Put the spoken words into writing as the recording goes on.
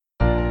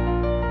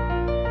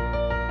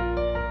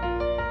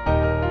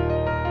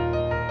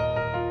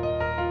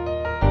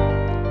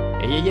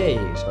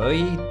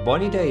Soy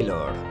Bonnie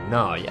Taylor.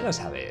 No, ya lo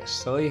sabes,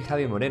 soy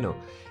Javi Moreno.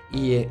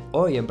 Y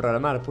hoy en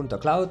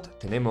programar.cloud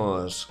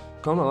tenemos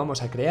cómo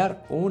vamos a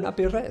crear un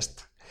API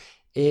REST.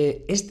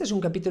 Este es un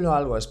capítulo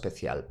algo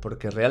especial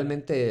porque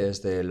realmente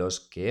es de los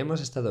que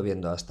hemos estado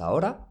viendo hasta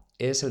ahora,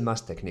 es el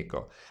más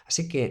técnico.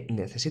 Así que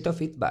necesito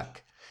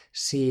feedback.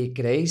 Si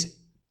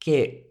creéis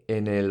que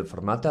en el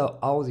formato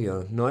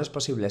audio no es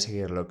posible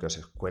seguir lo que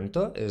os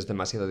cuento, es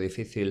demasiado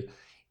difícil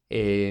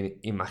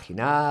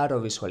imaginar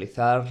o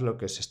visualizar lo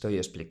que os estoy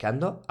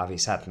explicando,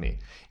 avisadme.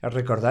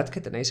 Recordad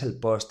que tenéis el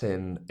post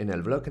en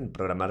el blog en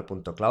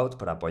programar.cloud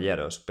para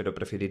apoyaros, pero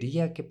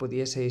preferiría que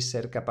pudieseis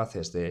ser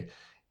capaces de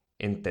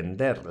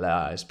entender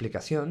la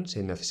explicación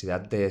sin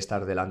necesidad de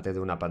estar delante de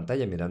una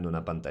pantalla mirando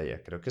una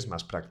pantalla. Creo que es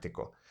más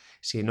práctico.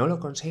 Si no lo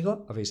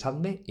consigo,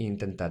 avisadme e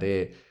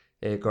intentaré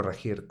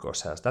corregir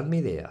cosas. Dadme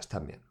ideas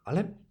también,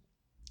 ¿vale?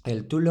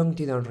 El too long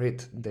didn't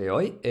read de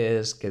hoy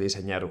es que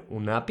diseñar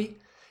un API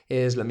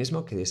es lo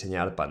mismo que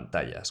diseñar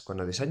pantallas.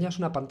 Cuando diseñas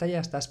una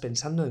pantalla estás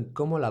pensando en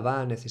cómo la va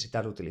a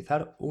necesitar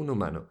utilizar un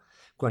humano.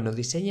 Cuando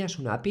diseñas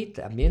una API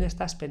también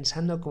estás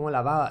pensando cómo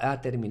la va a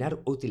terminar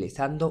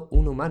utilizando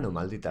un humano,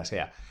 maldita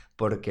sea.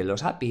 Porque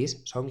los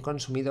APIs son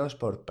consumidos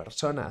por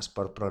personas,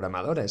 por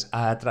programadores,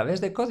 a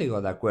través de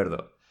código, de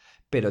acuerdo.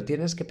 Pero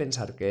tienes que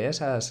pensar que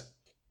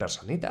esas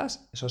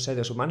personitas, esos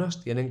seres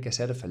humanos, tienen que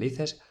ser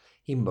felices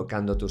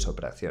invocando tus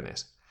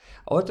operaciones.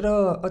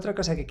 Otra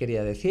cosa que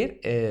quería decir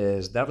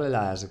es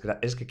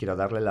que quiero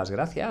darle las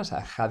gracias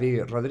a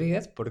Javi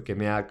Rodríguez porque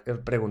me ha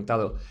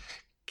preguntado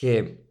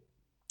qué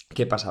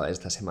pasaba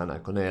esta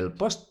semana con el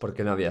post,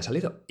 porque no había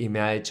salido y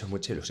me ha hecho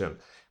mucha ilusión.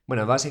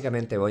 Bueno,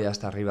 básicamente voy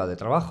hasta arriba de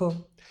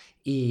trabajo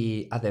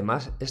y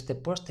además este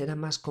post era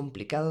más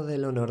complicado de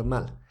lo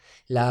normal.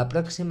 La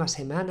próxima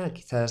semana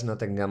quizás no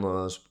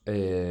tengamos...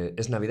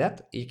 es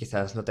Navidad y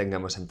quizás no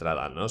tengamos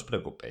entrada, no os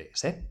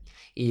preocupéis, ¿eh?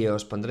 Y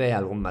os pondré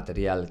algún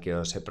material que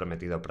os he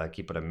prometido por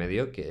aquí por en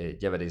medio, que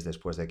ya veréis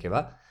después de qué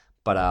va,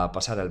 para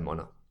pasar el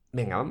mono.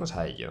 Venga, vamos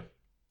a ello.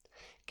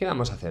 ¿Qué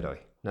vamos a hacer hoy?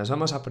 Nos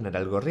vamos a poner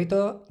el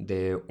gorrito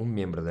de un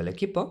miembro del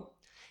equipo,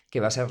 que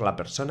va a ser la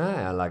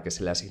persona a la que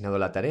se le ha asignado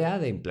la tarea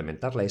de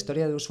implementar la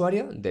historia de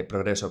usuario de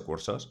Progreso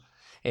Cursos.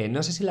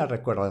 No sé si la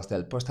recuerdas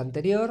del post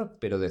anterior,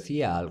 pero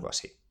decía algo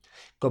así.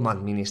 Como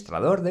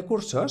administrador de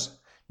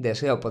cursos,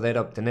 deseo poder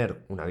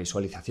obtener una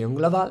visualización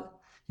global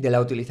de la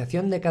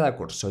utilización de cada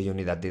curso y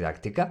unidad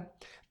didáctica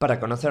para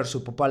conocer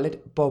su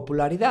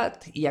popularidad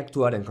y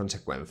actuar en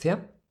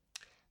consecuencia.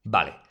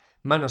 Vale,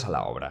 manos a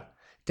la obra.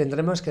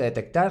 Tendremos que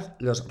detectar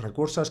los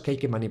recursos que hay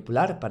que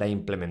manipular para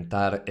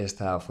implementar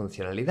esta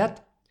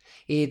funcionalidad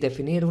y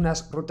definir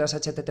unas rutas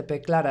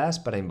HTTP claras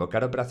para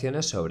invocar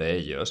operaciones sobre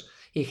ellos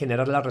y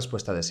generar la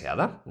respuesta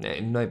deseada.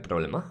 No hay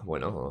problema.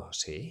 Bueno,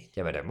 sí,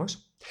 ya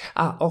veremos.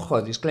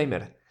 Ojo,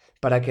 disclaimer.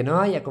 Para que no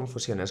haya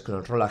confusiones con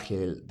el rol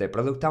ágil de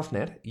Product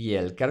Owner y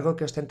el cargo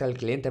que ostenta el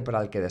cliente para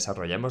el que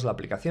desarrollamos la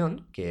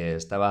aplicación, que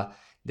estaba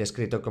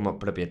descrito como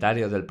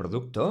propietario del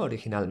producto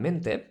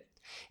originalmente,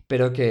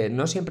 pero que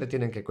no siempre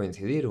tienen que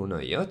coincidir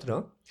uno y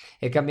otro,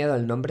 he cambiado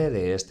el nombre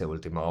de este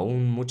último a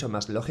un mucho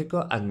más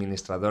lógico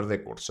administrador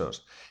de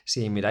cursos.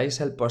 Si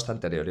miráis el post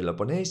anterior y lo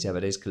ponéis, ya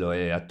veréis que lo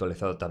he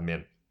actualizado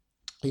también.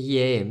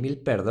 Y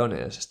mil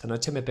perdones, esta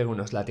noche me pego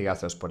unos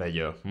latigazos por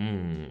ello.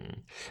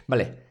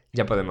 Vale,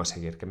 ya podemos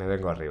seguir, que me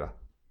vengo arriba.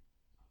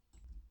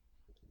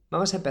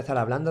 Vamos a empezar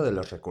hablando de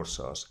los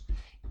recursos,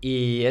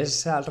 y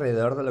es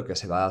alrededor de lo que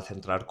se va a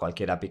centrar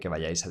cualquier API que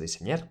vayáis a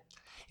diseñar.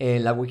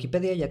 En la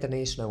Wikipedia ya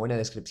tenéis una buena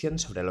descripción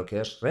sobre lo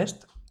que es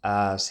REST,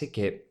 así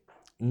que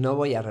no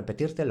voy a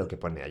repetirte lo que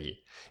pone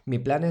allí. Mi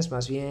plan es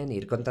más bien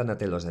ir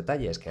contándote los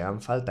detalles que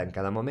hagan falta en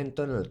cada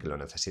momento en el que lo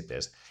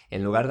necesites,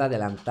 en lugar de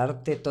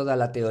adelantarte toda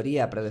la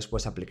teoría para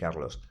después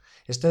aplicarlos.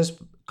 Esto es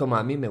como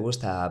a mí me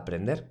gusta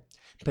aprender.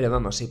 Pero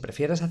vamos, si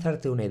prefieres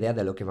hacerte una idea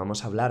de lo que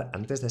vamos a hablar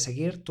antes de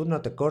seguir, tú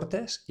no te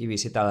cortes y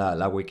visita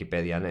la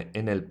Wikipedia.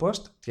 En el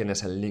post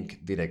tienes el link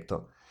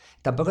directo.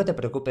 Tampoco te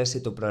preocupes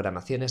si tu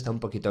programación está un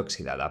poquito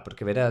oxidada,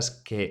 porque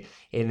verás que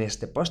en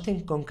este post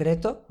en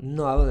concreto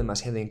no hago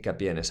demasiado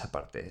hincapié en esa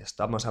parte.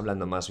 Estamos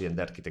hablando más bien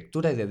de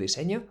arquitectura y de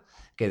diseño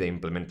que de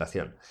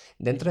implementación.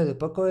 Dentro de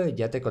poco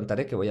ya te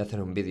contaré que voy a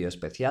hacer un vídeo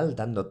especial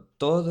dando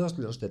todos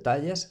los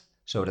detalles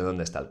sobre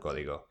dónde está el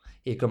código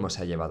y cómo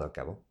se ha llevado a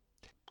cabo.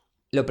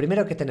 Lo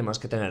primero que tenemos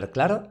que tener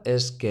claro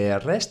es que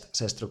REST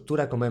se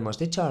estructura, como hemos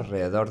dicho,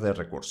 alrededor de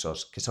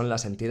recursos, que son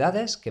las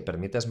entidades que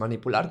permites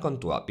manipular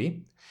con tu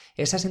API.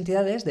 Esas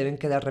entidades deben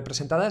quedar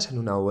representadas en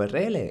una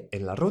URL,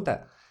 en la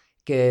ruta,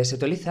 que se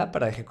utiliza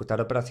para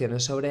ejecutar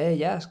operaciones sobre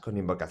ellas con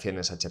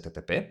invocaciones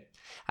HTTP.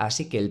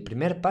 Así que el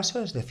primer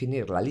paso es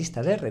definir la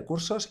lista de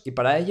recursos y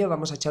para ello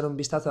vamos a echar un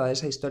vistazo a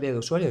esa historia de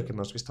usuario que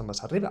hemos visto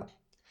más arriba.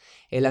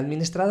 El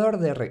administrador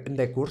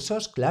de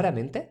cursos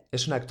claramente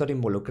es un actor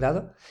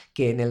involucrado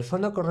que en el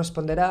fondo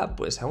corresponderá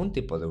pues, a un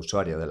tipo de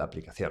usuario de la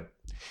aplicación.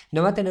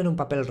 No va a tener un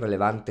papel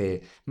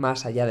relevante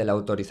más allá de la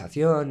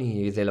autorización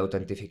y de la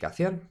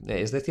autentificación.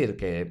 Es decir,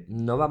 que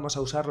no vamos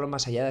a usarlo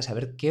más allá de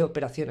saber qué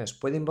operaciones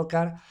puede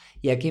invocar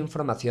y a qué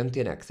información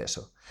tiene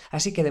acceso.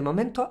 Así que de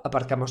momento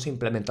aparcamos su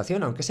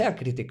implementación, aunque sea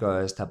crítico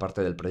esta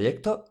parte del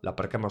proyecto, la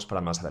aparcamos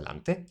para más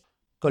adelante.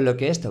 Con lo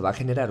que esto va a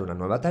generar una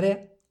nueva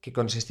tarea que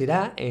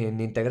consistirá en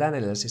integrar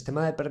en el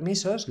sistema de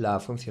permisos la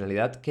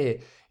funcionalidad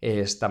que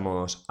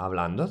estamos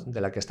hablando,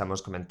 de la que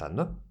estamos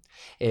comentando.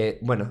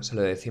 Bueno, se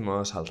lo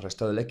decimos al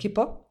resto del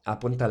equipo,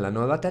 apuntan la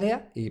nueva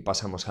tarea y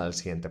pasamos al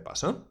siguiente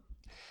paso.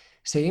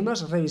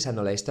 Seguimos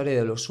revisando la historia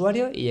del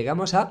usuario y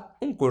llegamos a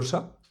un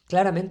curso.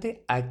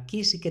 Claramente,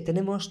 aquí sí que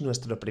tenemos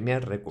nuestro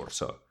primer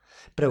recurso.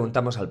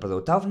 Preguntamos al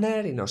Product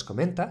Owner y nos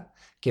comenta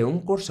que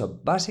un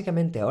curso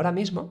básicamente ahora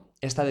mismo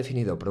está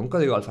definido por un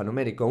código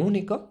alfanumérico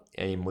único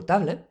e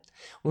inmutable,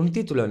 un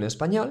título en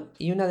español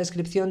y una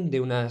descripción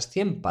de unas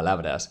 100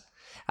 palabras.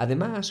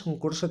 Además, un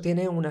curso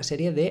tiene una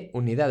serie de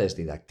unidades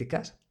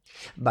didácticas.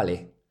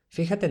 Vale,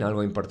 fíjate en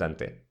algo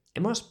importante.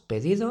 Hemos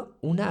pedido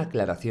una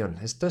aclaración.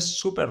 Esto es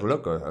súper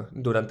loco, ¿eh?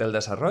 Durante el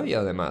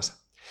desarrollo, además.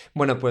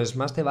 Bueno, pues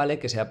más te vale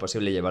que sea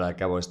posible llevar a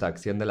cabo esta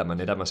acción de la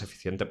manera más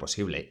eficiente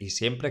posible y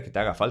siempre que te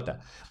haga falta,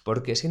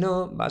 porque si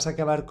no vas a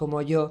acabar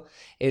como yo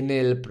en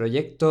el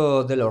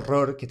proyecto del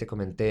horror que te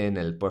comenté en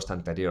el post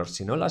anterior.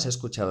 Si no lo has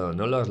escuchado o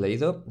no lo has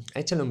leído,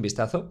 échale un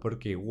vistazo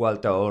porque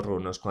igual te ahorro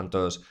unas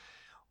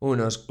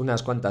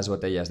cuantas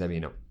botellas de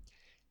vino.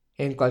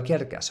 En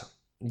cualquier caso,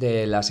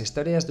 de las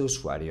historias de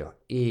usuario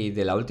y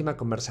de la última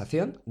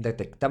conversación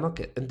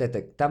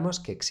detectamos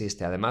que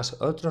existe además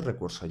otro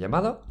recurso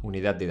llamado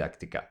unidad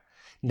didáctica.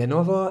 De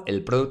nuevo,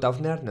 el Product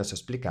Owner nos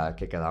explica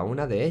que cada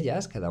una de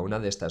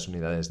estas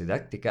unidades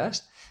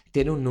didácticas,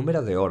 tiene un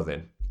número de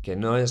orden, que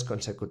no es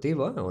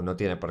consecutivo o no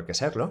tiene por qué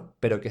serlo,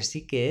 pero que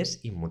sí que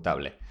es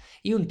inmutable,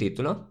 y un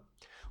título.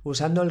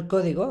 Usando el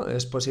código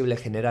es posible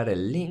generar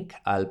el link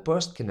al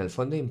post que en el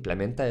fondo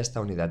implementa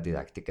esta unidad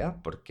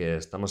didáctica, porque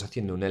estamos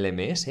haciendo un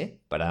LMS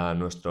para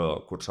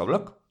nuestro curso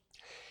blog.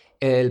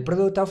 El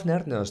Product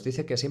Owner nos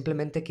dice que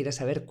simplemente quiere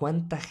saber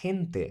cuánta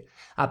gente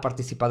ha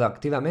participado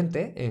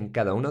activamente en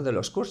cada uno de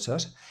los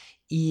cursos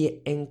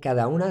y en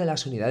cada una de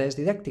las unidades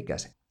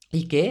didácticas,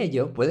 y que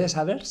ello puede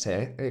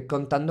saberse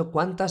contando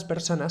cuántas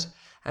personas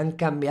han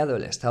cambiado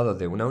el estado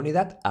de una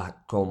unidad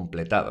a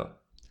completado.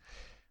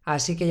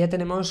 Así que ya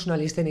tenemos una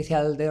lista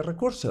inicial de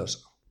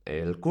recursos,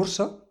 el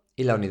curso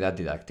y la unidad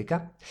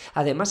didáctica.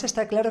 Además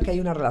está claro que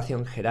hay una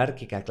relación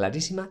jerárquica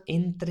clarísima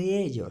entre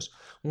ellos.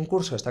 Un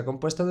curso está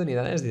compuesto de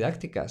unidades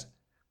didácticas.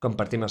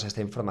 Compartimos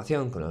esta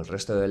información con el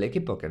resto del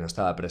equipo que no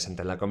estaba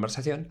presente en la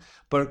conversación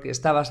porque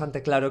está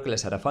bastante claro que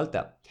les hará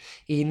falta.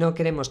 Y no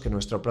queremos que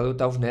nuestro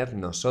Product Owner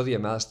nos odie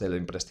más de lo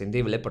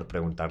imprescindible por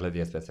preguntarle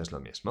 10 veces lo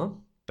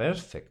mismo.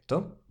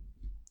 Perfecto.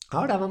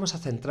 Ahora vamos a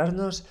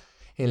centrarnos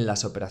en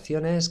las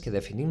operaciones que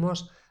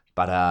definimos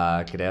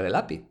para crear el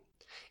API.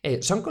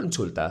 Son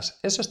consultas,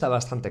 eso está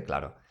bastante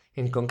claro.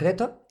 En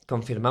concreto,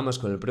 confirmamos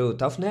con el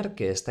Product Owner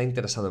que está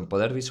interesado en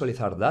poder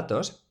visualizar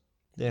datos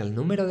del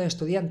número de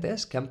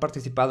estudiantes que han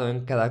participado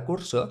en cada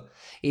curso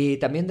y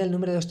también del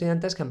número de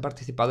estudiantes que han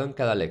participado en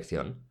cada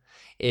lección.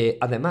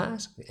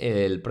 Además,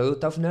 el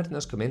Product Owner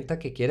nos comenta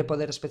que quiere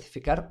poder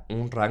especificar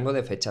un rango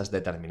de fechas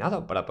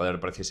determinado para poder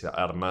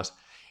precisar más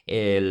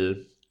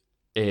el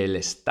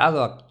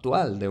estado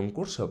actual de un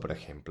curso, por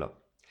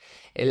ejemplo.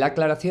 La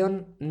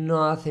aclaración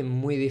no hace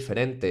muy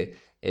diferente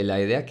la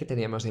idea que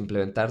teníamos de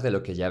implementar de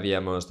lo que ya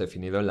habíamos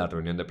definido en la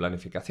reunión de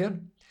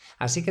planificación,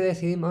 así que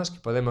decidimos que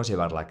podemos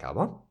llevarla a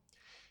cabo.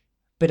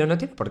 Pero no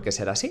tiene por qué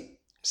ser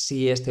así.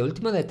 Si este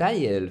último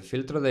detalle, el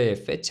filtro de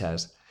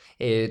fechas,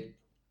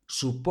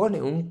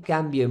 supone un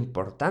cambio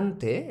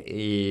importante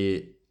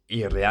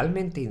y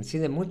realmente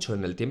incide mucho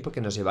en el tiempo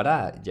que nos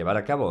llevará llevar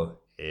a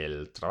cabo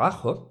el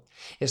trabajo,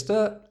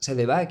 esto se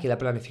debe a que la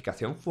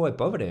planificación fue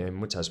pobre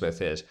muchas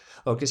veces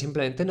o que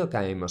simplemente no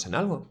caímos en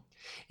algo.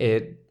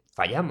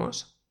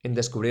 Fallamos en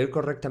descubrir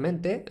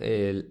correctamente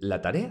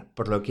la tarea,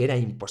 por lo que era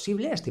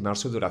imposible estimar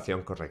su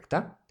duración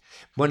correcta.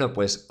 Bueno,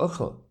 pues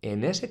ojo,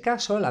 en ese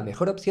caso la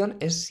mejor opción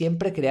es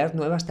siempre crear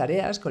nuevas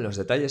tareas con los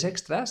detalles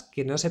extras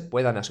que no se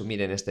puedan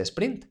asumir en este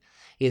sprint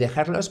y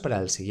dejarlos para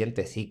el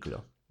siguiente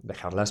ciclo,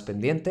 dejarlas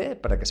pendiente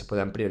para que se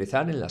puedan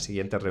priorizar en la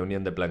siguiente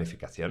reunión de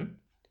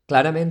planificación.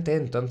 Claramente,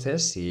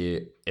 entonces,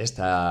 si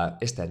este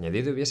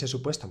añadido hubiese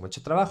supuesto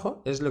mucho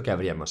trabajo, es lo que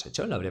habríamos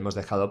hecho, lo habríamos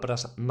dejado para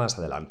más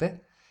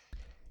adelante.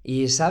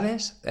 Y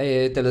sabes,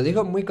 te lo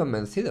digo muy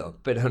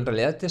convencido, pero en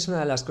realidad es una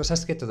de las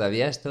cosas que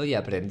todavía estoy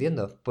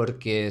aprendiendo,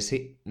 porque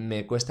sí,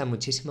 me cuesta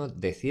muchísimo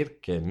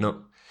decir que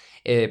no.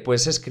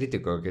 Pues es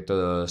crítico que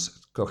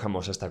todos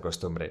cojamos esta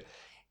costumbre.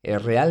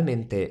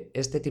 Realmente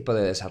este tipo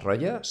de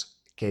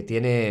desarrollos que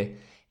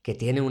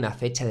tiene una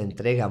fecha de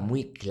entrega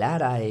muy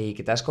clara y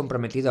que te has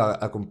comprometido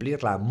a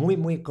cumplirla a muy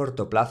muy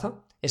corto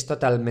plazo, es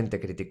totalmente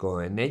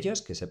crítico en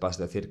ellos que sepas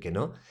decir que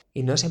no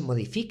y no se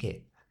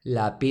modifique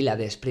la pila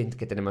de sprint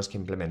que tenemos que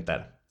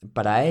implementar.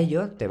 Para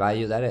ello te va a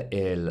ayudar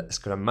el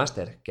Scrum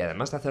Master, que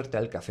además de hacerte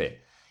el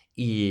café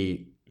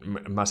y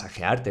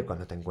masajearte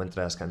cuando te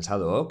encuentras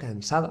cansado o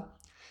cansada,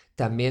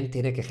 también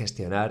tiene que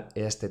gestionar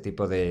este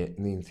tipo de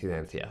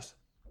incidencias.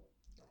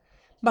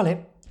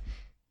 Vale,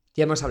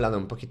 ya hemos hablado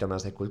un poquito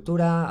más de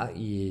cultura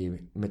y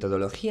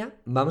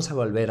metodología. Vamos a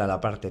volver a la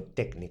parte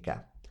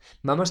técnica.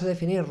 Vamos a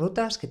definir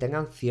rutas que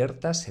tengan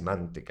cierta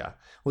semántica.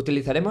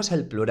 Utilizaremos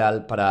el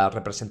plural para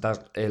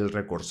representar el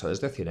recurso,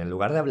 es decir, en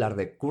lugar de hablar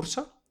de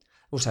curso,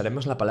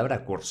 usaremos la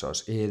palabra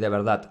cursos. Y de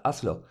verdad,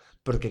 hazlo,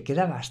 porque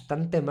queda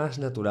bastante más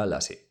natural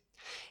así.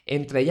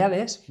 Entre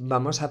llaves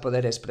vamos a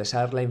poder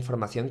expresar la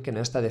información que no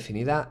está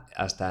definida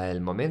hasta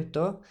el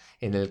momento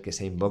en el que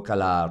se invoca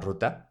la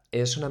ruta.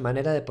 Es una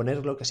manera de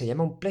poner lo que se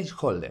llama un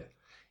placeholder.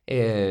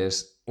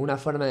 Es una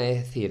forma de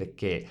decir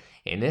que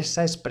en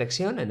esa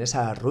expresión, en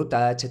esa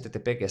ruta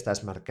HTTP que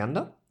estás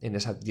marcando, en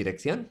esa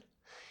dirección,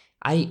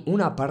 hay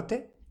una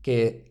parte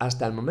que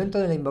hasta el momento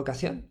de la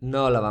invocación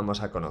no la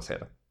vamos a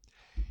conocer.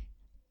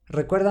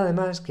 Recuerda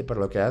además que por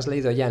lo que has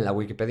leído ya en la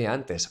Wikipedia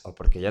antes o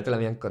porque ya te lo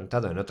habían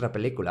contado en otra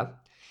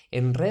película,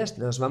 en REST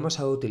nos vamos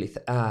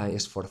a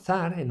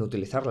esforzar en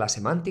utilizar la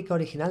semántica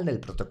original del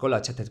protocolo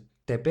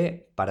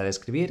HTTP para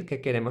describir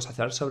qué queremos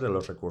hacer sobre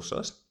los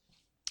recursos.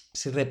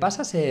 Si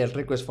repasas el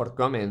Request for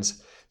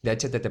Comments de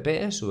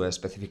HTTP, su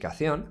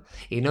especificación,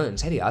 y no, en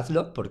serio,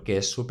 hazlo porque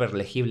es súper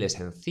legible,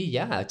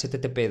 sencilla.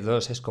 HTTP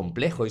 2 es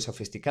complejo y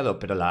sofisticado,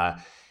 pero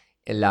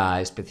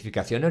la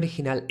especificación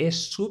original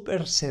es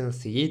súper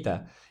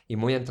sencillita y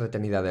muy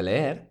entretenida de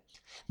leer.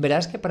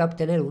 Verás que para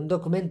obtener un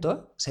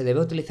documento se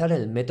debe utilizar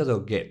el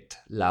método get,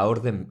 la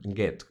orden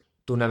get.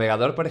 Tu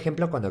navegador, por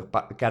ejemplo, cuando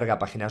carga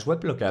páginas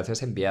web, lo que hace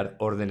es enviar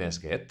órdenes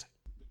get.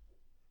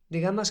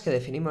 Digamos que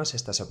definimos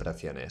estas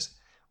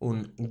operaciones.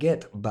 Un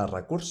get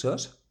barra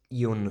cursos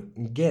y un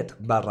get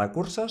barra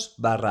cursos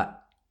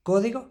barra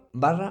código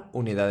barra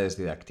unidades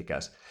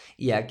didácticas.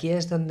 Y aquí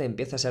es donde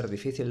empieza a ser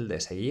difícil de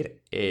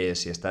seguir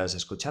si estás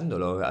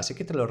escuchándolo, así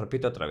que te lo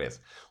repito otra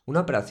vez. Una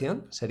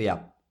operación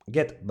sería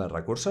get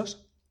barra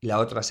cursos y la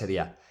otra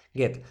sería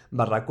get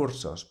barra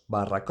cursos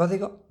barra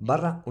código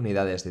barra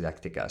unidades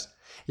didácticas.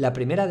 La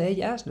primera de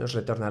ellas nos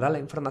retornará la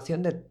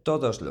información de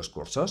todos los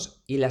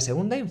cursos y la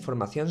segunda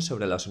información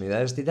sobre las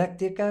unidades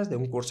didácticas de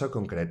un curso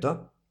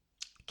concreto.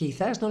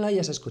 Quizás no la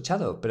hayas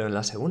escuchado, pero en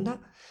la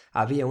segunda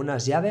había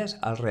unas llaves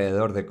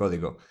alrededor de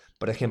código.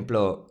 Por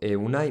ejemplo,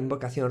 una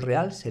invocación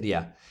real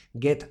sería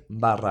get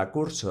barra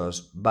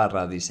cursos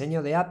barra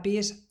diseño de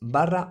APIs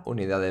barra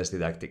unidades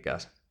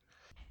didácticas.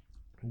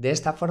 De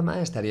esta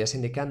forma estarías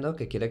indicando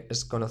que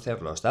quieres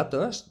conocer los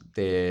datos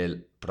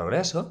del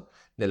progreso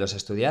de los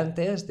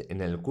estudiantes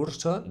en el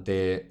curso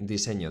de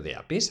diseño de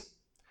APIs.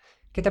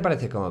 ¿Qué te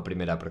parece como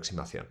primera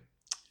aproximación?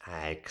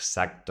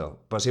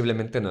 Exacto,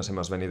 posiblemente nos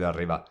hemos venido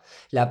arriba.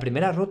 La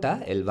primera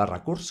ruta, el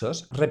barra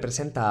cursos,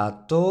 representa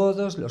a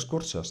todos los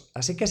cursos,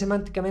 así que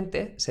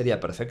semánticamente sería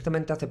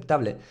perfectamente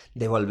aceptable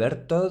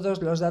devolver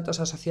todos los datos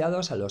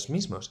asociados a los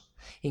mismos,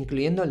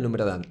 incluyendo el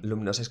número de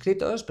alumnos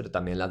inscritos, pero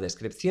también la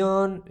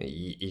descripción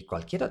y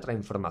cualquier otra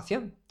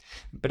información.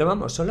 Pero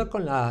vamos, solo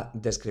con la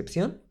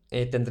descripción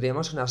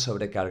tendríamos una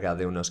sobrecarga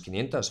de unos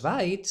 500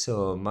 bytes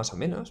o más o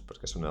menos,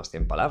 porque son unas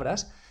 100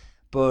 palabras,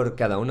 por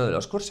cada uno de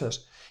los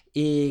cursos.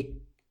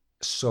 Y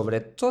sobre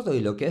todo, y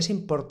lo que es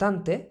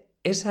importante,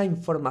 esa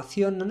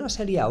información no nos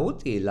sería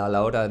útil a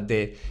la hora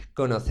de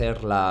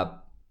conocer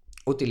la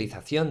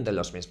utilización de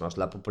los mismos,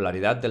 la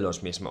popularidad de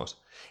los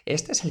mismos.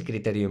 Este es el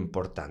criterio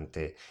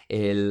importante,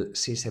 el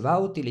si se va a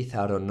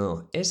utilizar o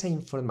no esa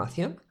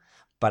información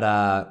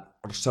para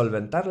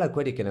solventar la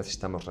query que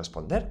necesitamos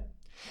responder.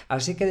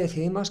 Así que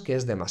decidimos que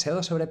es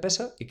demasiado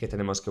sobrepeso y que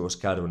tenemos que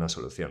buscar una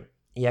solución.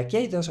 Y aquí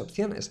hay dos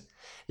opciones.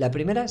 La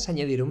primera es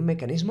añadir un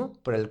mecanismo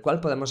por el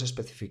cual podemos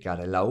especificar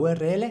en la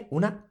URL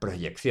una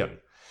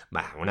proyección.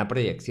 Una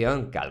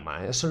proyección,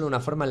 calma, es solo una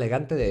forma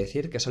elegante de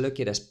decir que solo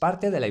quieres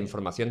parte de la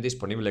información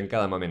disponible en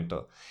cada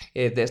momento.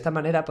 De esta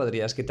manera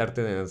podrías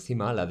quitarte de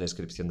encima la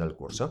descripción del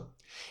curso.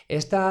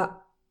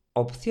 Esta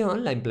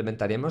opción la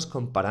implementaremos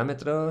con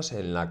parámetros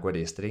en la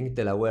query string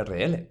de la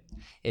URL.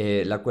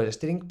 La query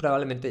string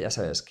probablemente ya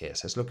sabes qué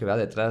es lo que va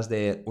detrás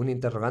de un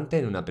interrogante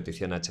en una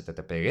petición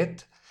HTTP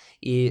GET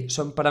y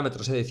son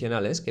parámetros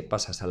adicionales que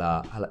pasas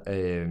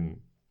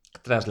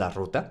tras la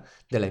ruta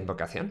de la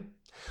invocación.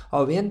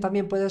 O bien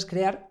también puedes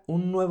crear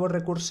un nuevo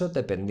recurso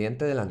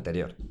dependiente del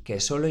anterior, que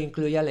solo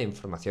incluya la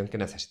información que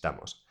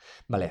necesitamos.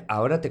 Vale,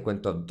 ahora te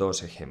cuento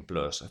dos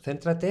ejemplos.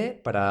 Céntrate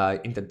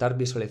para intentar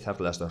visualizar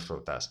las dos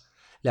rutas.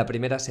 La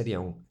primera sería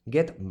un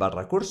get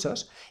barra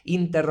cursos,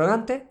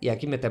 interrogante, y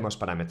aquí metemos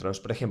parámetros.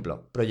 Por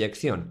ejemplo,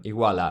 proyección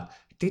igual a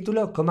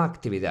título,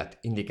 actividad,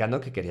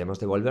 indicando que queríamos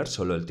devolver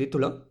solo el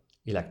título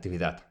y la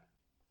actividad.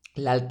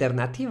 La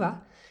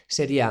alternativa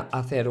sería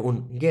hacer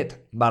un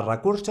get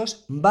barra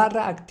cursos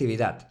barra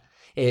actividad,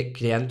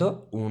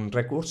 creando un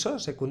recurso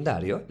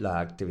secundario, la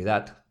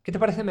actividad. ¿Qué te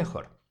parece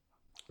mejor?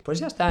 Pues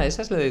ya está,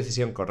 esa es la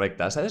decisión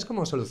correcta. ¿Sabes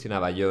cómo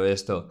solucionaba yo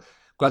esto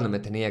cuando me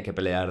tenía que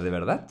pelear de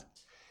verdad?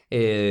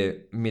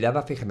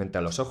 Miraba fijamente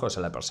a los ojos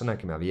a la persona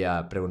que me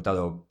había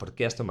preguntado ¿por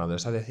qué has tomado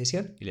esa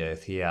decisión? Y le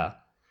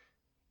decía,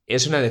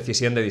 es una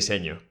decisión de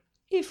diseño.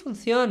 Y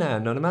funciona.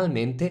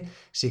 Normalmente,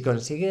 si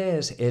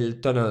consigues el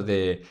tono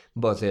de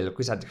voz del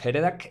Wizard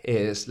Heredak,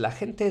 la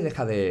gente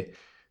deja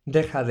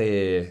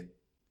de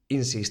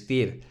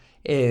insistir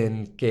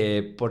en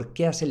que por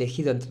qué has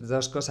elegido entre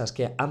dos cosas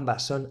que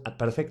ambas son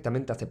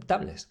perfectamente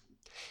aceptables.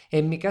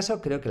 En mi caso,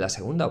 creo que la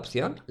segunda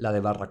opción, la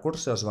de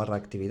 /cursos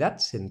 /actividad,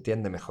 se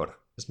entiende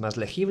mejor. Es más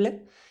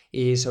legible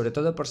y sobre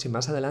todo por si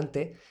más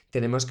adelante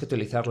tenemos que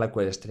utilizar la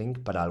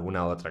queryString para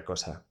alguna otra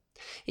cosa.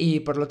 Y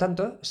por lo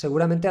tanto,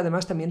 seguramente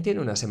además también tiene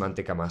una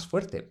semántica más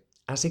fuerte.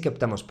 Así que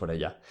optamos por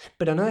ella.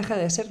 Pero no deja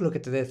de ser lo que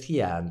te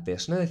decía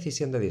antes, una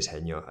decisión de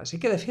diseño. Así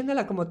que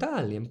defiéndela como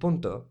tal y en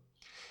punto.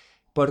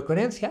 Por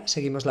coherencia,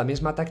 seguimos la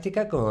misma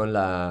táctica con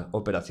la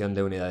operación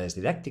de unidades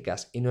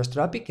didácticas y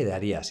nuestro API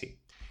quedaría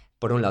así.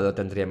 Por un lado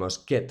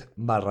tendríamos get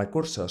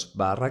 /cursos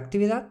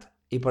 /actividad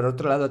y por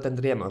otro lado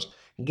tendríamos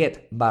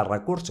get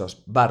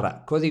 /cursos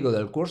 /código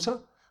del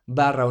curso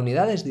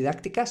 /unidades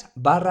didácticas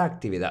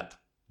 /actividad.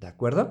 ¿De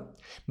acuerdo?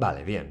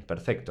 Vale, bien,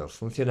 perfecto,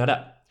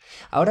 funcionará.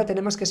 Ahora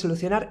tenemos que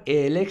solucionar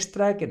el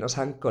extra que nos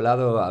han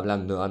colado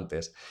hablando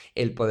antes,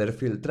 el poder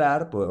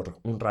filtrar por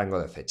un rango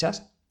de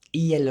fechas.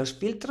 Y en los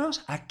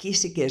filtros, aquí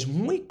sí que es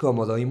muy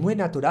cómodo y muy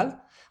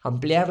natural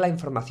ampliar la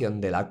información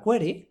de la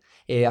query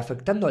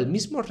afectando al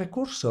mismo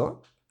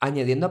recurso,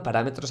 añadiendo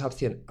parámetros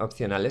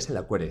opcionales en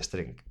la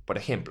queryString. Por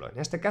ejemplo, en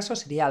este caso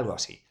sería algo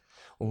así.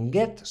 Un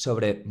get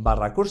sobre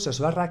 /cursos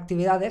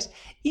 /actividades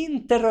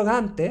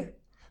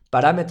interrogante,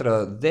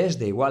 parámetro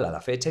desde igual a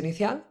la fecha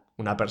inicial,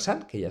 una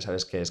 %, que ya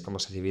sabes que es como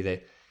se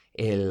divide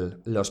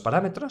los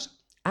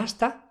parámetros,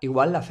 hasta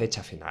igual la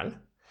fecha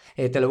final.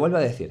 Te lo vuelvo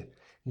a decir.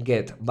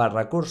 Get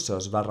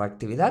 /cursos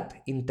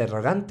 /actividad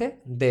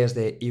interrogante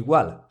desde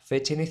igual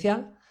fecha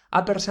inicial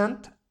a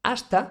 %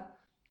 hasta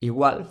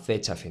igual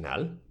fecha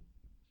final.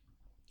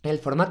 El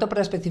formato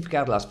para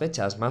especificar las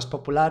fechas más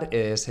popular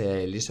es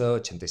el ISO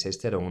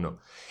 8601.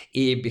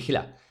 Y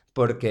vigila,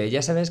 porque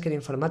ya sabes que en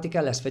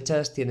informática las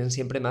fechas tienen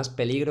siempre más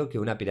peligro que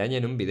una piraña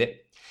en un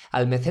bidet.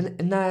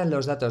 Almacena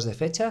los datos de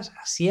fechas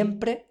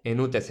siempre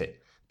en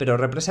UTC, pero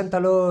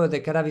represéntalo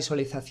de cara a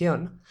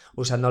visualización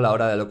usando la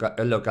hora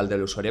local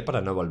del usuario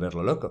para no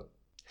volverlo loco.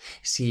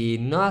 Si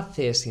no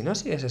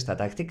sigues esta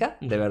táctica,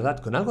 de verdad,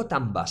 con algo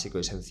tan básico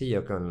y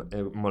sencillo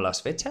como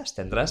las fechas,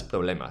 tendrás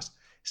problemas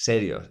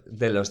serios,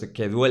 de los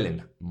que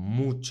duelen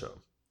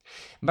mucho.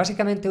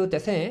 Básicamente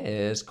UTC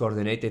es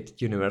Coordinated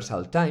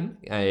Universal Time,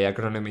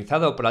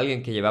 acronimizado por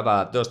alguien que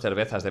llevaba 2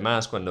 cervezas de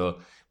más cuando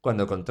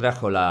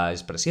contrajo la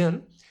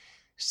expresión.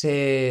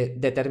 Se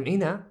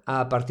determina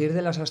a partir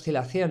de las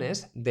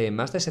oscilaciones de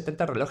más de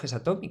 70 relojes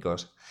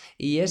atómicos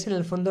y es en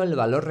el fondo el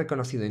valor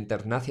reconocido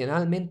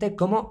internacionalmente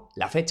como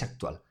la fecha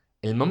actual,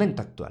 el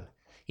momento actual,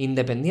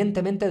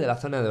 independientemente de la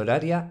zona de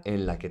horaria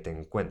en la que te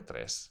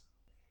encuentres.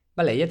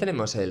 Vale, ya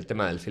tenemos el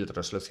tema del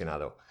filtro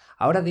solucionado.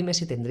 Ahora dime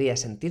si tendría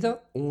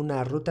sentido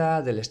una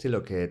ruta del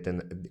estilo que te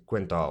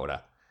cuento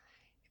ahora.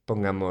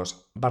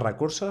 Pongamos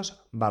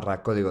 /cursos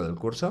 /código del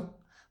curso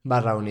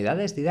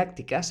 /unidades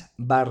didácticas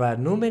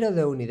 /número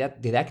de unidad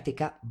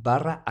didáctica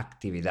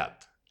 /actividad.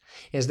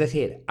 Es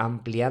decir,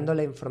 ampliando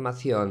la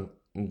información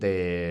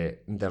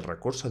del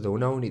recurso de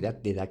una unidad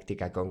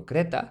didáctica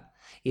concreta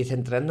y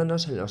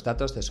centrándonos en los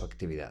datos de su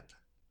actividad.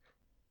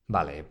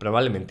 Vale,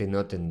 probablemente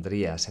no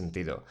tendría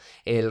sentido.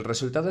 El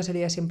resultado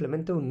sería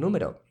simplemente un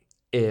número.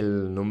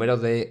 El número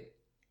de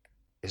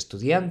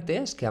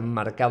estudiantes que han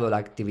marcado la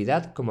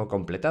actividad como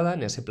completada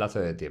en ese plazo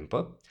de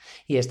tiempo.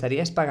 Y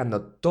estarías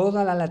pagando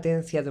toda la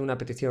latencia de una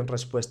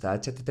petición-respuesta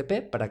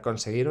HTTP para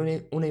conseguir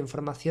una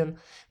información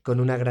con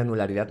una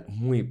granularidad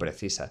muy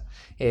precisa.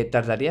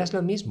 Tardarías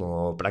lo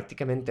mismo o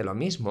prácticamente lo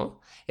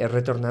mismo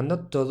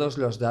retornando todos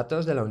los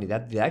datos de la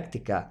unidad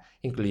didáctica,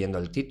 incluyendo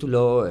el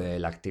título,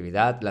 la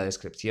actividad, la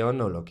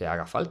descripción o lo que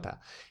haga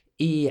falta.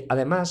 Y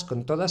además,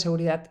 con toda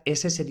seguridad,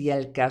 ese sería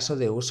el caso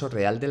de uso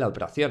real de la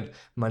operación,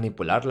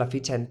 manipular la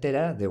ficha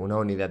entera de una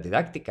unidad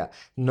didáctica,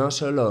 no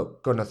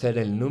solo conocer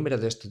el número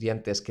de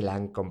estudiantes que la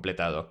han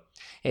completado.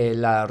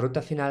 La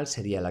ruta final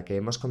sería la que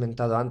hemos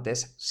comentado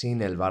antes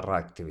sin el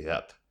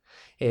 /actividad.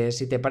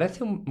 Si te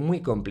parece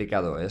muy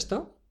complicado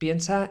esto,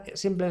 piensa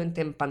simplemente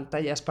en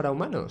pantallas para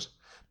humanos.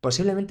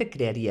 Posiblemente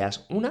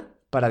crearías una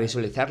para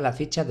visualizar la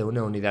ficha de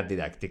una unidad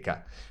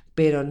didáctica,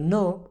 pero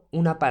no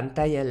una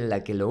pantalla en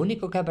la que lo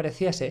único que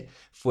apareciese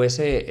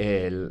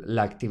fuese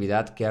la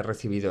actividad que ha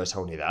recibido esa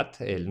unidad,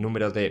 el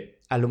número de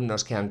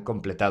alumnos que han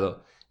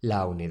completado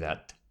la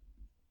unidad.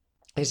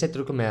 Ese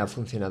truco me ha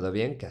funcionado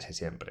bien casi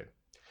siempre.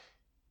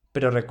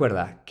 Pero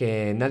recuerda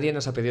que nadie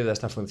nos ha pedido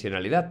esta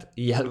funcionalidad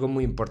y algo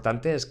muy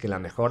importante es que la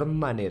mejor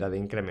manera de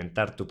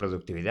incrementar tu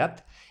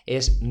productividad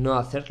es no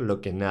hacer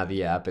lo que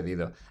nadie ha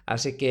pedido.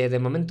 Así que de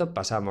momento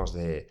pasamos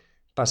de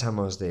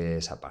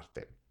esa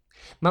parte.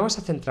 Vamos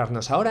a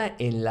centrarnos ahora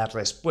en las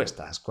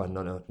respuestas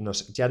cuando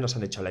ya nos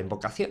han hecho la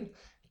invocación,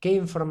 qué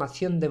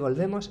información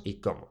devolvemos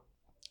y cómo.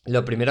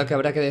 Lo primero que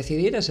habrá que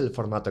decidir es el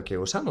formato que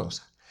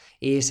usamos.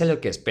 Y sé lo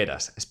que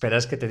esperas.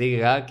 Esperas que te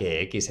diga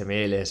que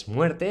XML es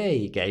muerte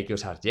y que hay que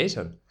usar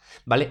JSON.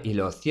 ¿vale? Y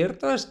lo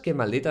cierto es que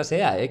maldita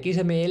sea,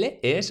 XML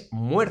es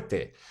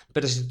muerte.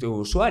 Pero si tu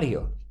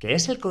usuario, que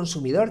es el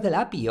consumidor del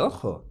API,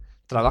 ojo,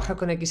 trabaja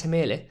con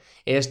XML,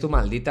 es tu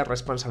maldita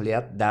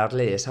responsabilidad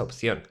darle esa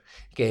opción.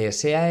 Que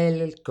sea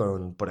él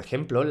con, por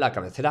ejemplo, la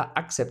cabecera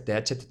accept de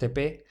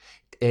HTTP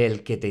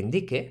el que te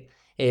indique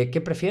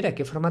qué prefiere,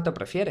 qué formato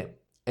prefiere.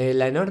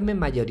 La enorme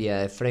mayoría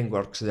de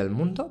frameworks del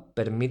mundo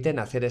permiten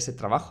hacer ese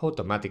trabajo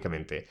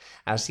automáticamente.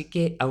 Así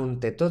que,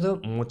 ante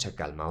todo, mucha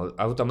calma.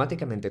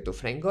 Automáticamente tu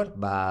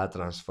framework va a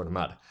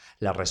transformar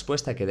la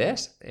respuesta que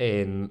des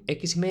en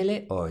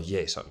XML o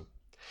JSON.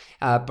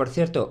 Por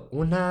cierto,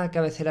 una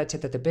cabecera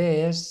HTTP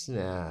es...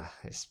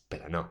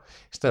 espera, no.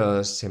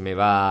 Esto se me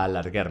va a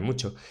alargar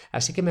mucho.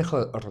 Así que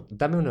mejor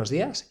dame unos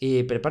días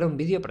y prepara un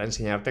vídeo para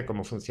enseñarte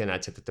cómo funciona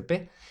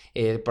HTTP,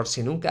 por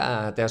si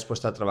nunca te has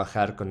puesto a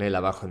trabajar con él a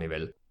bajo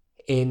nivel.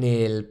 En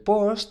el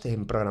post,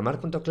 en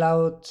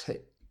programar.cloud,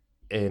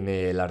 en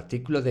el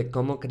artículo de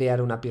cómo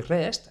crear una API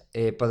REST,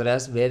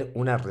 podrás ver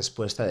una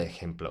respuesta de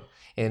ejemplo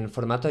en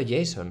formato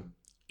JSON.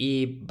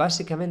 Y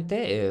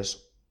básicamente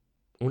es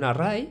un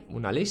array,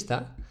 una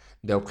lista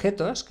de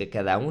objetos que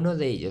cada uno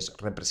de ellos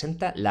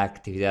representa la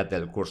actividad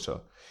del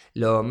curso.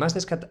 Lo más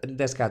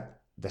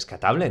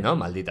descatable, no,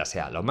 maldita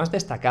sea, lo más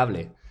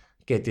destacable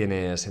que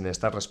tienes en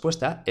esta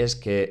respuesta es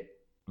que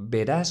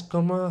verás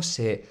cómo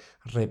se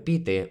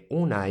repite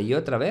una y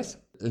otra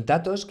vez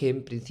datos que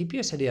en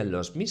principio serían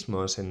los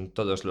mismos en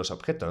todos los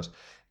objetos.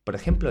 Por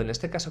ejemplo, en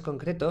este caso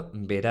concreto,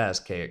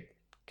 verás que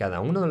cada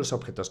uno de los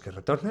objetos que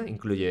retorna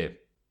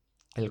incluye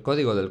el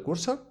código del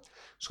curso,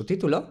 su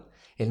título,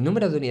 el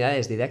número de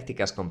unidades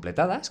didácticas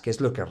completadas, que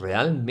es lo que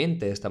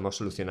realmente estamos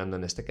solucionando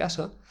en este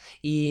caso,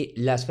 y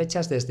las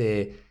fechas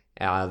desde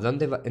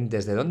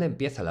dónde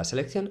empieza la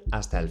selección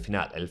hasta el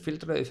final, el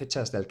filtro de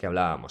fechas del que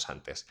hablábamos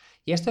antes.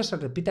 Y esto se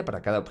repite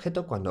para cada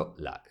objeto cuando,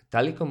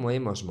 tal y como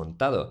hemos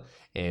montado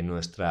en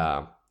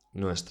nuestra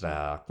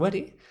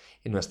query,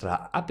 en nuestra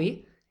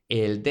API,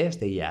 el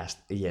desde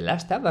y el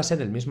hasta va a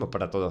ser el mismo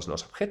para todos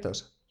los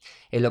objetos.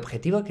 El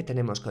objetivo que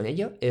tenemos con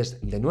ello es,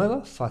 de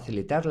nuevo,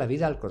 facilitar la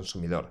vida al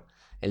consumidor.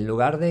 En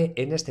lugar de,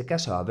 en este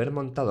caso, haber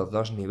montado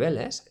dos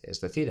niveles, es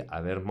decir,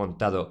 haber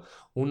montado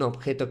un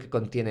objeto que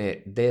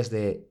contiene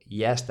desde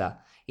y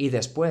hasta, y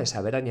después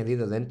haber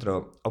añadido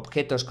dentro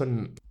objetos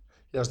con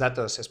los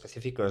datos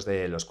específicos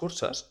de los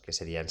cursos, que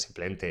serían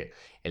simplemente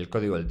el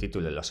código, el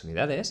título y las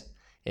unidades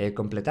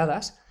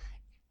completadas,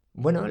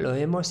 bueno, lo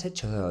hemos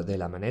hecho de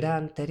la manera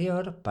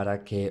anterior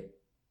para que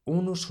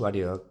un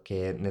usuario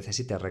que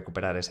necesite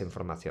recuperar esa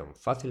información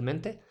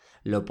fácilmente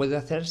lo puede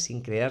hacer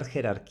sin crear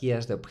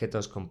jerarquías de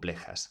objetos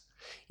complejas.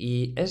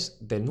 Y es,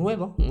 de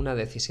nuevo, una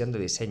decisión de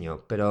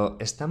diseño, pero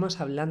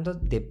estamos hablando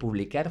de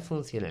publicar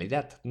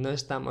funcionalidad, no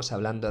estamos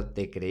hablando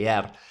de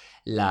crear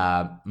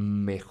la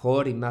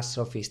mejor y más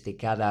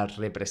sofisticada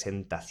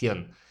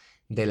representación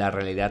de la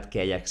realidad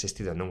que haya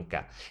existido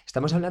nunca.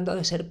 Estamos hablando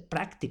de ser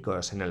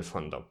prácticos en el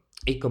fondo.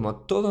 Y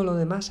como todo lo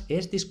demás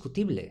es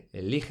discutible,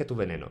 elige tu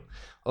veneno.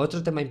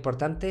 Otro tema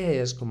importante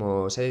es,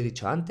 como os he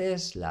dicho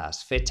antes,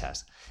 las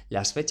fechas.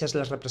 Las fechas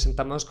las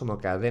representamos como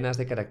cadenas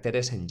de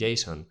caracteres en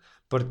JSON,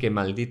 porque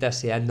maldita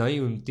sea, no hay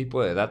un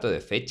tipo de dato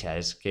de fecha.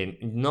 Es que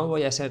no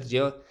voy a ser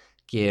yo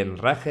quien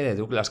raje de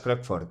Douglas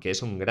Crockford, que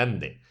es un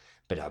grande.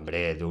 Pero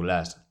hombre,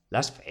 Douglas,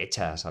 las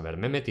fechas,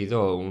 haberme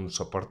metido un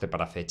soporte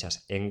para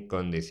fechas en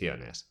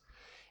condiciones.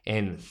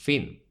 En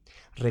fin.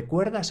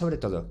 Recuerda sobre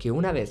todo que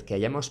una vez que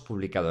hayamos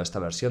publicado esta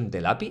versión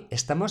del API,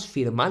 estamos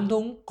firmando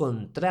un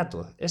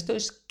contrato. Esto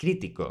es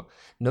crítico.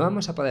 No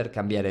vamos a poder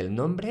cambiar el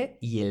nombre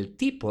y el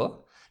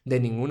tipo de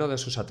ninguno de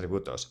sus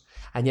atributos.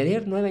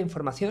 Añadir nueva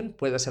información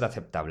puede ser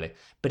aceptable,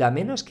 pero a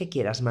menos que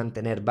quieras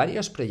mantener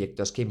varios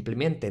proyectos que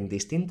implementen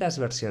distintas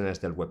versiones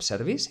del web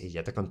service, y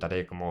ya te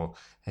contaré cómo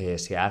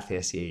se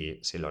hace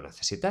si lo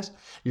necesitas,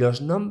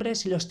 los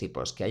nombres y los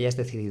tipos que hayas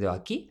decidido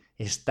aquí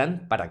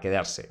están para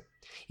quedarse.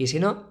 Y si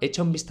no,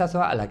 echa un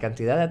vistazo a la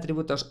cantidad de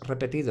atributos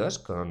repetidos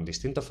con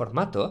distinto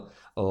formato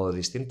o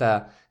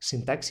distinta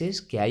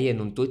sintaxis que hay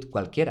en un tweet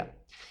cualquiera.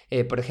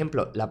 Por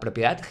ejemplo, la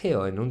propiedad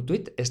geo en un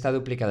tweet está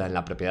duplicada en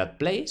la propiedad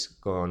place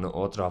con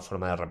otra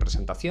forma de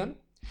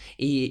representación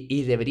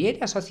y debería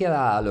ir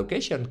asociada a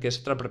location, que es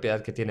otra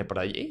propiedad que tiene por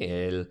allí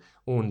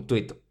un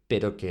tweet,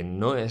 pero que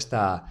no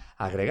está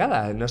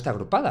agregada, no está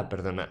agrupada,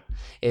 perdona.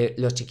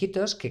 Los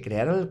chiquitos que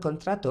crearon el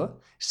contrato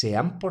se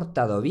han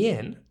portado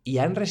bien y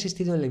han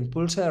resistido el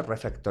impulso de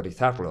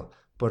refactorizarlo,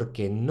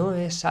 porque no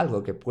es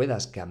algo que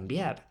puedas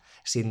cambiar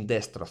sin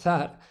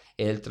destrozar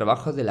el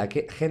trabajo de la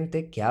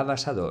gente que ha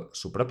basado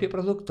su propio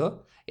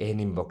producto en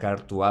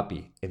invocar tu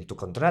API en tu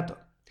contrato.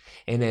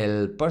 En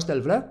el post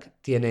del blog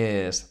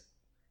tienes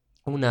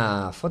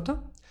una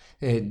foto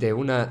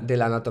de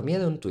la anatomía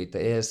de un tweet.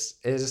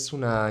 Es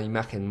una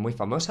imagen muy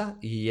famosa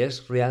y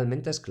es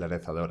realmente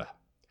esclarecedora.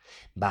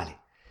 Vale,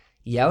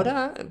 y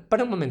ahora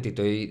para un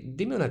momentito y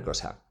dime una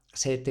cosa.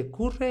 ¿Se te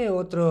ocurren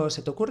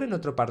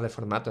otro par de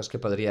formatos que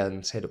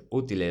podrían ser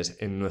útiles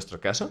en nuestro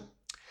caso?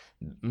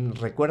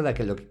 Recuerda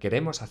que lo que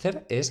queremos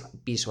hacer es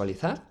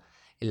visualizar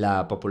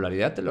la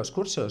popularidad de los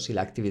cursos y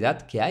la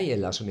actividad que hay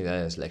en las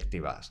unidades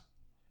lectivas.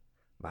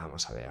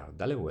 Vamos a ver,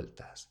 dale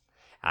vueltas.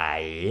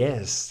 Ahí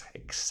es,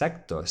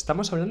 exacto.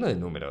 Estamos hablando de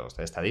números,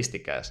 de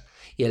estadísticas.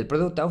 Y el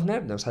Product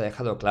Owner nos ha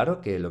dejado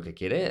claro que lo que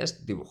quiere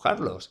es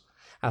dibujarlos.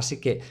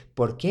 Así que,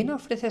 ¿por qué no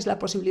ofreces la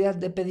posibilidad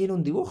de pedir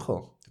un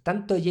dibujo?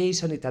 Tanto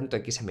JSON y tanto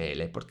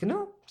XML. ¿Por qué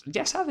no?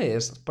 Ya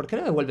sabes, ¿por qué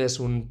no devuelves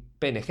un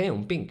PNG,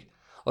 un PNG?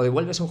 O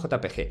devuelves un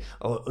JPG,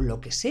 o lo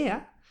que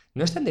sea.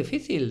 No es tan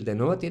difícil. De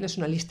nuevo tienes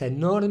una lista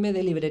enorme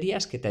de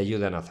librerías que te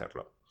ayudan a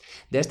hacerlo.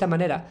 De esta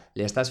manera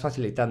le estás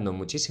facilitando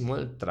muchísimo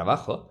el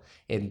trabajo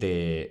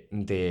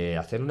de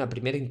hacer una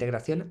primera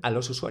integración a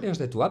los usuarios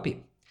de tu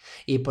API.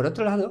 Y por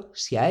otro lado,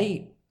 si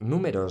hay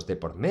números de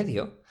por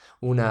medio,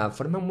 una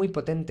forma muy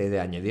potente de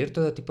añadir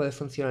todo tipo de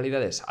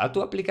funcionalidades a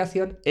tu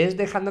aplicación es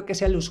dejando que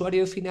sea el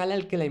usuario final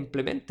el que la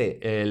implemente.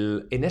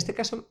 En este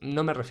caso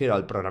no me refiero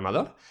al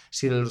programador,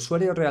 sino al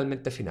usuario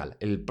realmente final,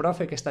 el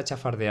profe que está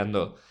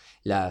chafardeando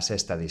las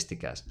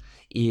estadísticas.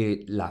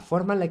 Y la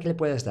forma en la que le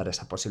puedes dar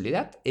esa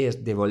posibilidad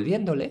es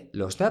devolviéndole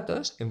los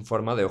datos en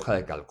forma de hoja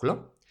de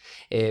cálculo.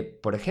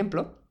 Por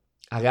ejemplo,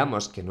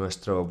 hagamos que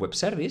nuestro web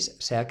service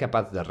sea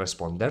capaz de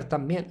responder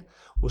también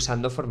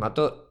usando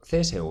formato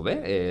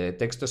CSV,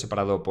 texto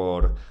separado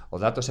o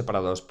datos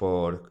separados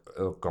por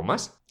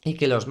comas, y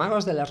que los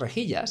magos de las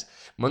rejillas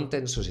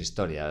monten sus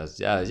historias.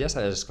 Ya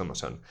sabes cómo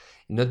son.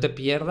 No te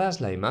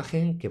pierdas la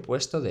imagen que he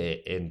puesto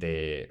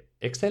de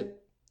Excel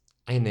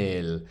en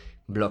el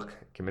blog,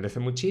 que merece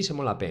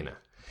muchísimo la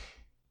pena.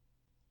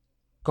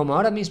 Como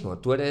ahora mismo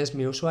tú eres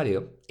mi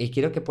usuario y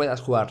quiero que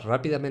puedas jugar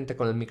rápidamente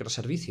con el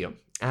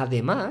microservicio,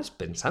 además,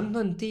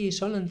 pensando en ti y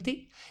solo en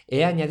ti,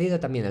 he añadido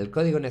también el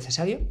código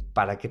necesario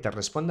para que te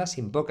responda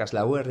si invocas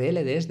la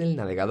URL desde el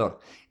navegador.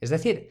 Es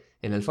decir,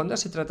 en el fondo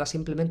se trata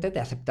simplemente de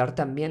aceptar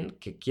también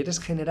que quieres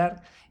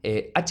generar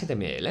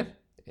HTML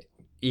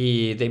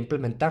y de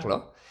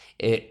implementarlo.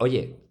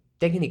 Oye,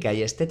 técnica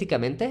y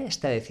estéticamente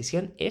esta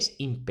decisión es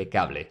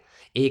impecable.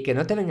 Y que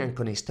no te vengan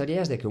con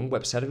historias de que un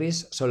web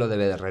service solo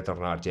debe de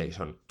retornar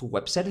JSON. Tu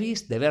web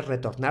service debe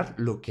retornar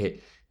lo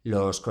que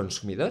los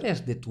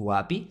consumidores de tu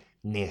API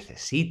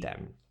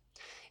necesitan.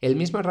 El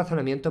mismo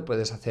razonamiento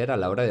puedes hacer a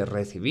la hora de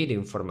recibir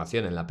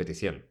información en la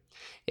petición.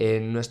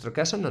 En nuestro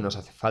caso no nos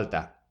hace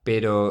falta,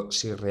 pero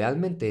si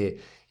realmente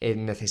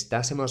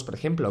necesitásemos, por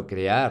ejemplo,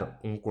 crear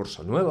un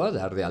curso nuevo,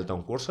 dar de alta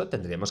un curso,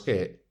 tendríamos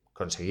que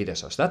conseguir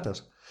esos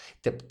datos.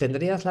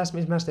 Tendrías las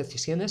mismas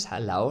decisiones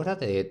a la hora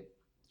de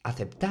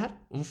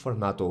aceptar un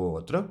formato u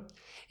otro.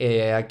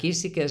 Aquí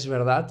sí que es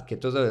verdad que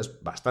todo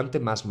es bastante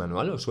más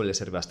manual o suele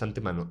ser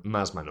bastante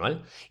más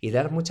manual y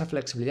dar mucha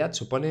flexibilidad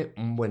supone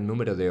un buen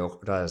número de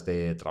horas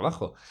de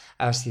trabajo.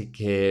 Así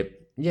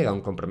que llega a un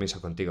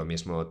compromiso contigo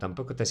mismo.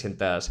 Tampoco te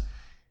sientas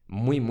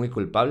muy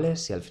culpable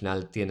si al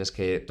final tienes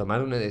que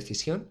tomar una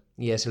decisión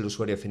y es el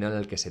usuario final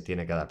el que se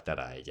tiene que adaptar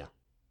a ella.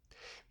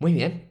 Muy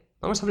bien,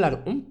 vamos a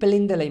hablar un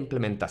pelín de la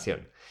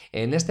implementación.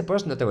 En este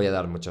post no te voy a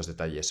dar muchos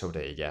detalles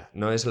sobre ella,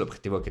 no es el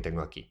objetivo que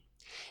tengo aquí.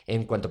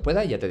 En cuanto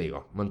pueda, ya te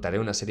digo, montaré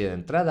una serie de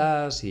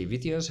entradas y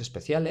vídeos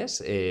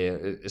especiales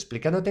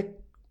explicándote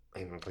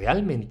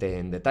realmente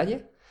en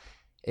detalle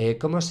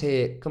cómo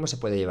se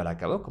puede llevar a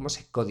cabo, cómo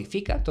se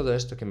codifica todo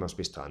esto que hemos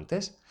visto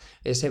antes.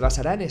 Se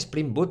basará en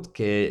Spring Boot,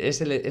 que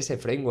es ese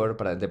framework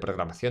de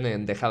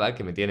programación de Java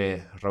que me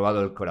tiene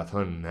robado el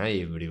corazón.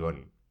 ¡Ay,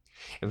 bribón!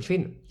 En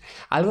fin,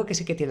 algo que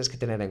sí que tienes que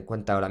tener en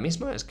cuenta ahora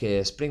mismo es que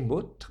Spring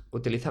Boot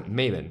utiliza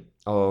Maven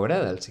o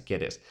Gradle si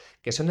quieres,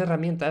 que son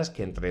herramientas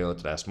que entre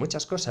otras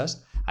muchas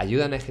cosas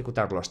ayudan a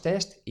ejecutar los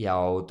tests y a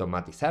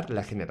automatizar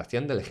la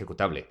generación del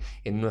ejecutable,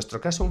 en nuestro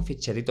caso un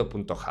ficherito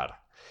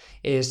 .jar.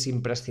 Es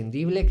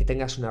imprescindible que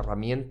tengas una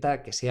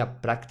herramienta que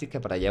sea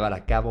práctica para llevar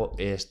a cabo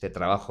este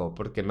trabajo,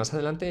 porque más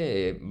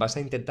adelante vas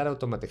a intentar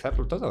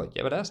automatizarlo todo,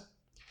 ya verás.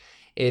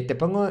 Te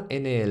pongo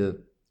en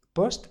el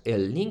post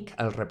el link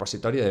al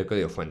repositorio del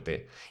código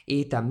fuente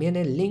y también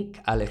el link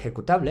al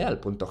ejecutable,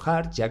 al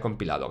 .jar ya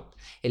compilado.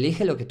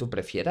 Elige lo que tú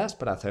prefieras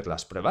para hacer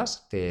las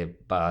pruebas. Te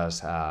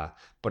vas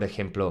por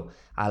ejemplo,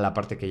 a la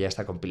parte que ya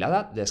está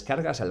compilada,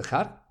 descargas el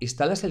jar,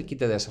 instalas el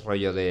kit de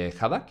desarrollo de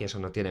Java, que eso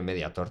no tiene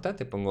media torta,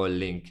 te pongo el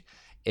link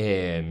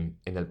en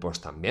el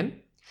post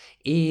también.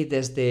 Y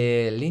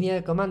desde línea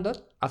de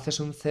comandos haces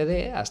un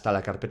cd hasta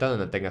la carpeta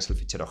donde tengas el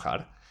fichero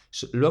jar.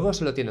 Luego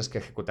solo tienes que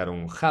ejecutar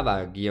un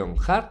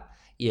java-jar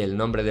y el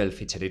nombre del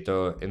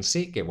ficherito en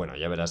sí, que bueno,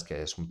 ya verás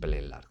que es un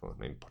pelín largo,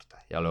 no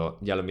importa, ya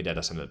lo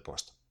mirarás en el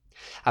post.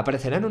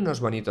 Aparecerán unos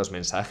bonitos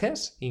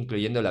mensajes,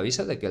 incluyendo el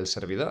aviso de que el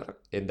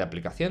servidor de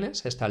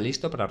aplicaciones está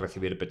listo para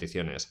recibir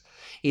peticiones.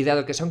 Y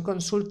dado que son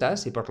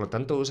consultas y por lo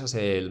tanto usas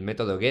el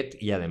método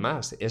get y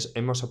además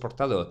hemos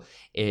soportado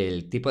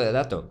el tipo de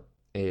dato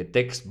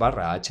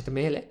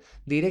text/html,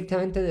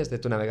 directamente desde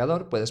tu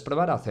navegador puedes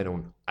probar a hacer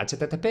un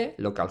http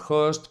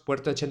localhost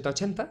puerto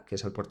 8080, que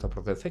es el puerto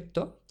por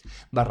defecto,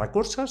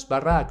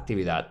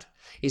 /cursos/actividad.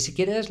 Y si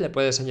quieres le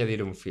puedes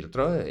añadir un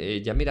filtro,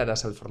 ya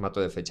mirarás el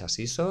formato de fechas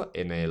ISO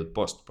en el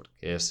post,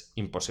 porque es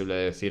imposible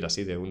decir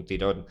así de un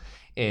tirón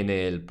en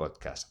el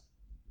podcast.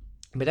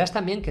 Verás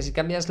también que si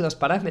cambias los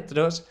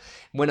parámetros,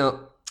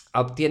 bueno,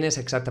 obtienes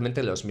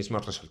exactamente los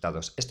mismos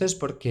resultados. Esto es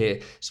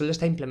porque solo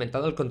está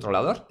implementado el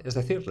controlador, es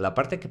decir, la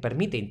parte que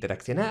permite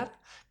interaccionar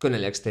con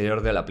el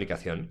exterior de la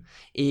aplicación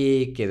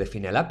y que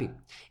define el API.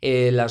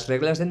 Las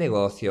reglas de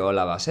negocio,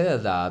 la base de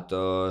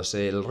datos,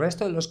 el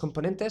resto de los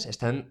componentes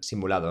están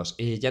simulados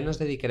y ya nos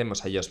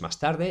dedicaremos a ellos más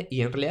tarde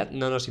y en realidad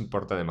no nos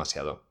importa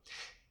demasiado.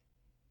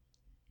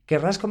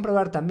 Querrás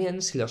comprobar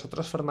también si los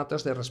otros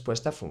formatos de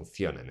respuesta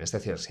funcionan, es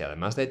decir, si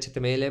además de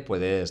HTML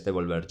puedes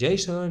devolver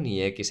JSON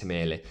y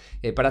XML.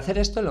 Para hacer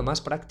esto, lo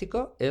más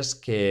práctico es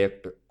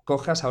que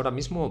cojas ahora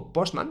mismo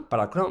Postman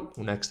para Chrome,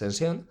 una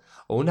extensión,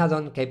 o un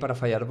add-on que hay para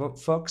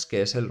Firefox,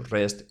 que es el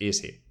REST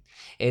Easy.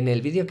 En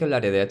el vídeo que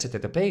hablaré de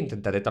HTTP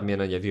intentaré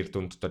también añadirte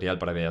un tutorial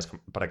para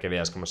que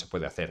veas cómo se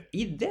puede hacer.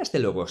 Y desde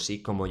luego,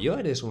 si como yo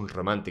eres un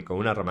romántico o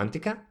una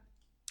romántica,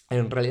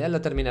 en realidad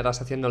lo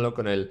terminarás haciéndolo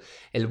con el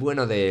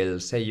bueno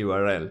del say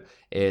URL,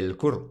 el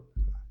curl.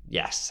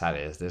 Ya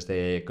sabes,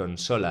 desde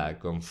consola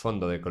con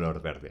fondo de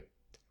color verde.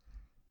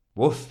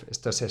 Uf,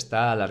 esto se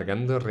está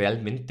alargando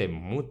realmente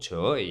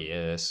mucho hoy.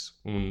 Es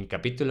un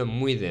capítulo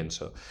muy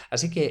denso.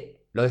 Así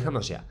que lo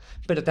dejamos ya.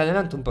 Pero te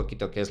adelanto un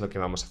poquito qué es lo que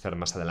vamos a hacer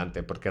más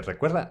adelante, porque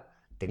recuerda,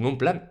 tengo un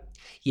plan.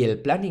 Y el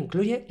plan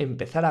incluye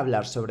empezar a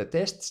hablar sobre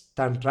tests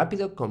tan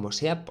rápido como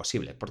sea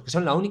posible, porque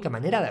son la única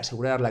manera de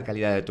asegurar la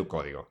calidad de tu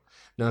código.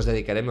 Nos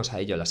dedicaremos a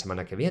ello la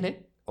semana que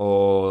viene,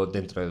 o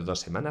dentro de 2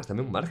 semanas,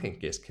 dame un margen,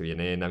 que es que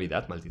viene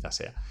Navidad, maldita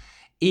sea.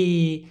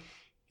 Y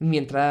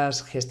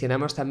mientras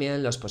gestionamos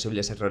también los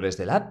posibles errores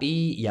del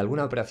API y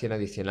alguna operación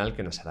adicional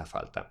que nos hará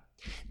falta.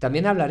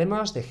 También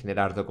hablaremos de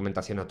generar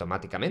documentación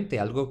automáticamente,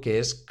 algo que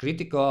es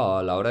crítico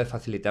a la hora de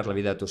facilitar la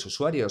vida a tus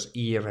usuarios,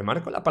 y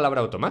remarco la palabra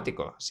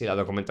automático. Si la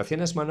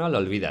documentación es manual,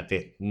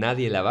 olvídate,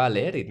 nadie la va a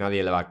leer y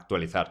nadie la va a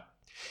actualizar.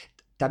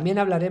 También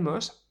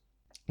hablaremos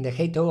de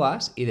hate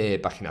OAS y de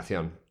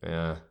paginación.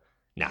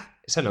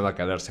 Eso no va a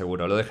caber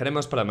seguro, lo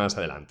dejaremos para más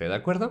adelante, ¿de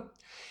acuerdo?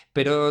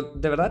 Pero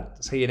de verdad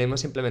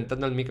seguiremos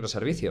implementando el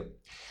microservicio.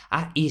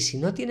 Y si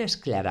no tienes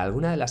clara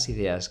alguna de las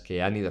ideas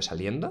que han ido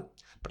saliendo,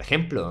 por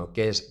ejemplo,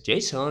 ¿qué es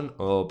JSON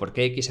o por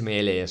qué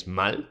XML es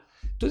mal?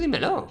 Tú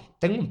dímelo,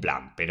 tengo un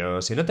plan,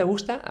 pero si no te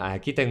gusta,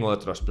 aquí tengo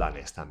otros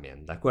planes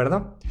también, ¿de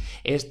acuerdo?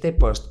 Este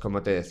post,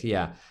 como te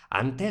decía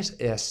antes,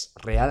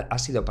 ha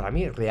sido para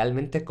mí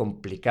realmente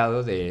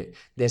complicado de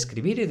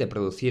escribir y de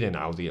producir en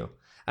audio.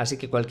 Así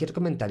que cualquier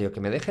comentario que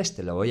me dejes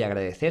te lo voy a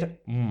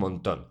agradecer un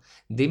montón.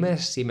 Dime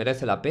si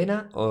merece la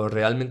pena o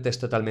realmente es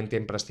totalmente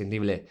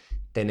imprescindible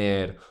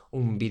tener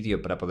un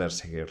vídeo para poder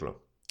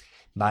seguirlo.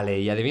 Vale,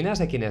 ¿y adivinas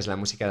de quién es la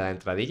música de la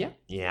entradilla?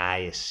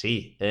 Ay,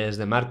 sí, es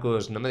de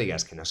Marcus, no me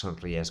digas que no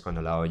sonríes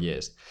cuando la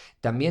oyes.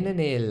 También en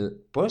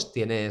el post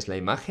tienes una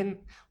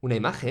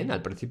imagen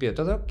al principio de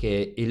todo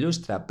que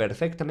ilustra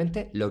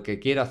perfectamente lo que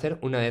quiero hacer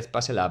una vez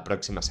pase la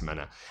próxima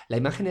semana. La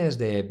imagen es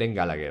de Ben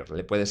Gallagher,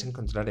 le puedes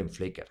encontrar en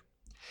Flickr.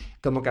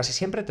 Como casi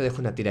siempre te dejo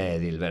una tira de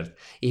Dilbert.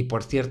 Y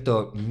por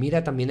cierto,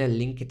 mira también el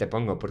link que te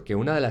pongo, porque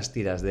una de las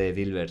tiras de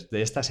Dilbert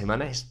de esta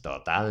semana es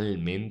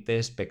totalmente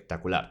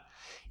espectacular.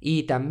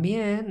 Y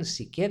también,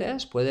 si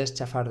quieres, puedes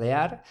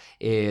chafardear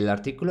el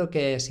artículo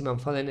que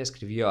Simon Foden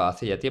escribió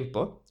hace ya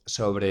tiempo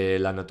sobre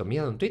la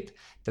anatomía de un tweet.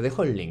 Te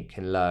dejo el link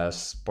en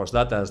las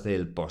postdatas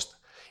del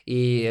post.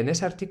 Y en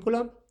ese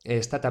artículo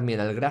está también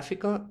el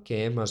gráfico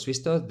que hemos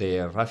visto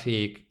de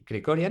Rafi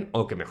Krikorian,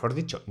 o que mejor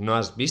dicho, no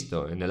has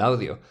visto en el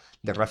audio,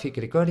 de Rafi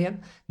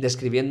Krikorian,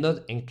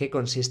 describiendo en qué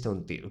consiste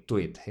un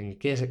tweet, en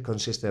qué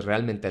consiste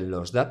realmente en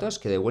los datos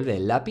que devuelve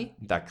el API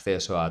de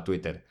acceso a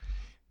Twitter.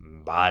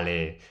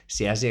 Vale,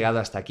 si has llegado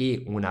hasta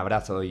aquí, un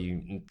abrazo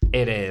y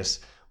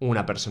eres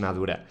una persona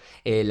dura.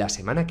 La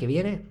semana que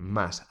viene,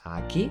 más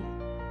aquí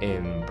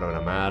en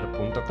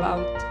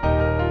programar.cloud.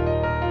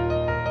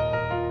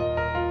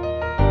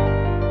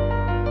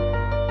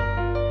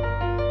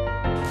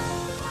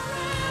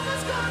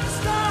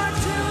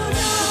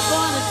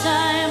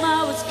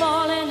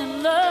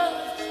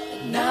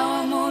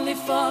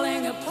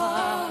 Falling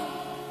apart.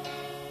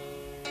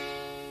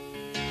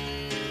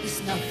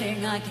 There's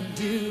nothing I can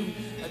do,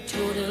 a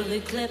total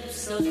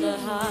eclipse of the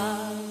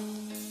heart.